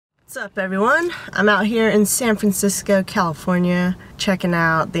What's up, everyone? I'm out here in San Francisco, California, checking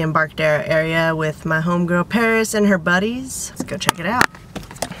out the Embarcadero area with my homegirl Perris and her buddies. Let's go check it out.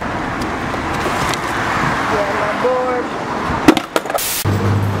 Yeah, my board.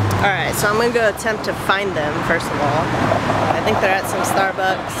 Alright, so I'm gonna go attempt to find them first of all. I think they're at some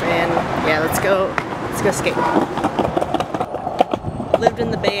Starbucks, and yeah, let's go skate. Lived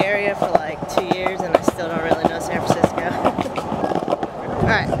in the Bay Area for like 2 years and I still don't really know San Francisco.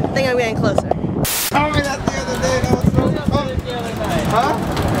 Alright, I think I'm getting closer. Told me that the other day, that was so fun. Huh?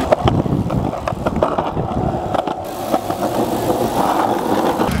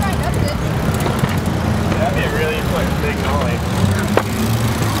 That'd be a really big nollie.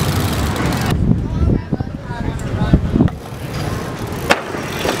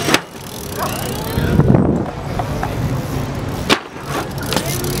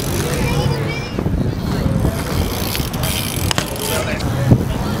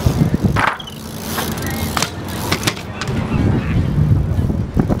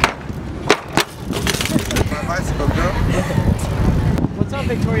 What's up,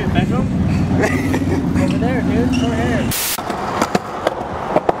 Victoria Beckham? Over there, dude. Over here.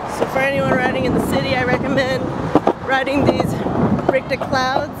 So for anyone riding in the city, I recommend riding these Richter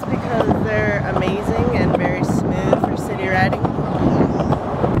clouds because they're amazing and very smooth for city riding.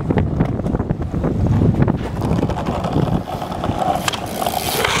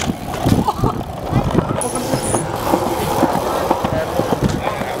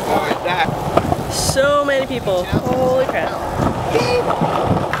 So many people. Holy crap.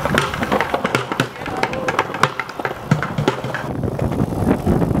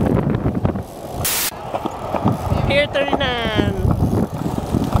 Pier 39.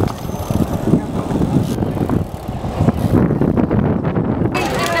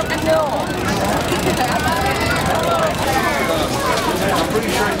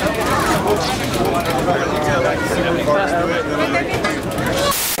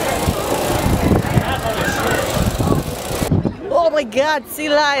 Oh my god, sea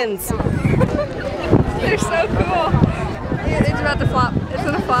lions! They're so cool. It's about to flop. It's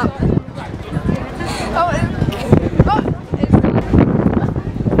gonna flop. Oh,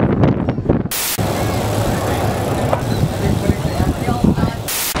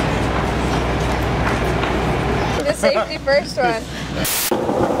 the safety first one.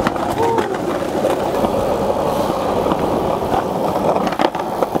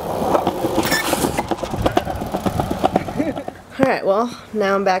 Alright, well,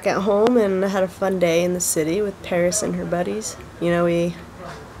 now I'm back at home and I had a fun day in the city with Perris and her buddies. You know, we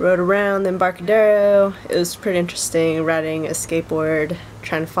rode around the Embarcadero. It was pretty interesting riding a skateboard,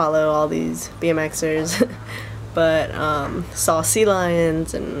 trying to follow all these BMXers. But saw sea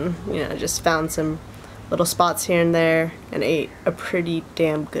lions and, you know, just found some little spots here and there and ate a pretty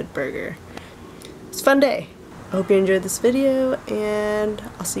damn good burger. It's a fun day. I hope you enjoyed this video and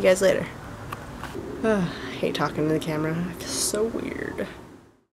I'll see you guys later. I hate talking to the camera. I feel so weird.